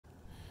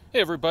Hey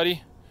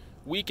everybody,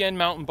 weekend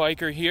mountain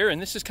biker here, and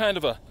this is kind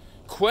of a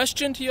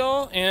question to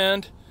y'all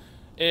and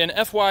an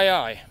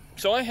FYI.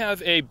 So I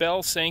have a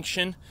Bell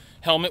Sanction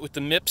helmet with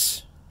the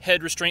MIPS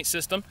head restraint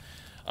system,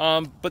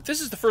 but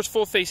this is the first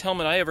full face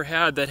helmet I ever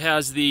had that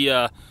has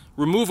the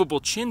removable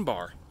chin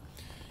bar.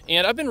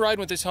 And I've been riding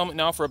with this helmet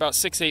now for about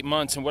 6-8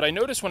 months, and what I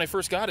noticed when I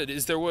first got it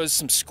is there was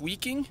some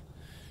squeaking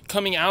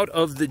coming out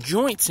of the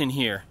joints in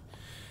here.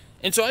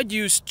 And so I'd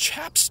use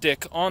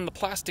chapstick on the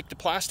plastic to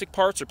plastic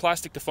parts or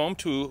plastic to foam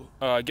to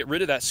get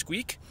rid of that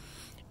squeak.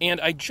 And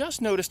I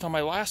just noticed on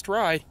my last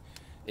ride,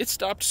 it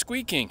stopped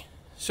squeaking.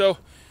 So,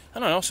 I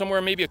don't know,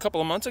 somewhere maybe a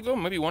couple of months ago,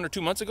 maybe 1 or 2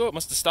 months ago, it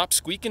must have stopped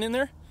squeaking in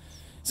there.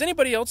 Has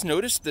anybody else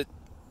noticed that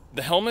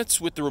the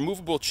helmets with the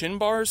removable chin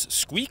bars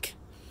squeak?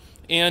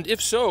 And if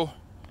so,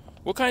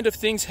 what kind of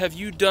things have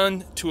you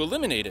done to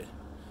eliminate it?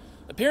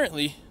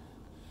 Apparently,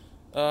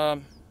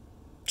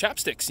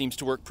 chapstick seems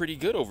to work pretty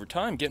good over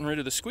time, getting rid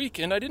of the squeak,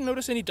 and I didn't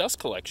notice any dust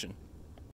collection.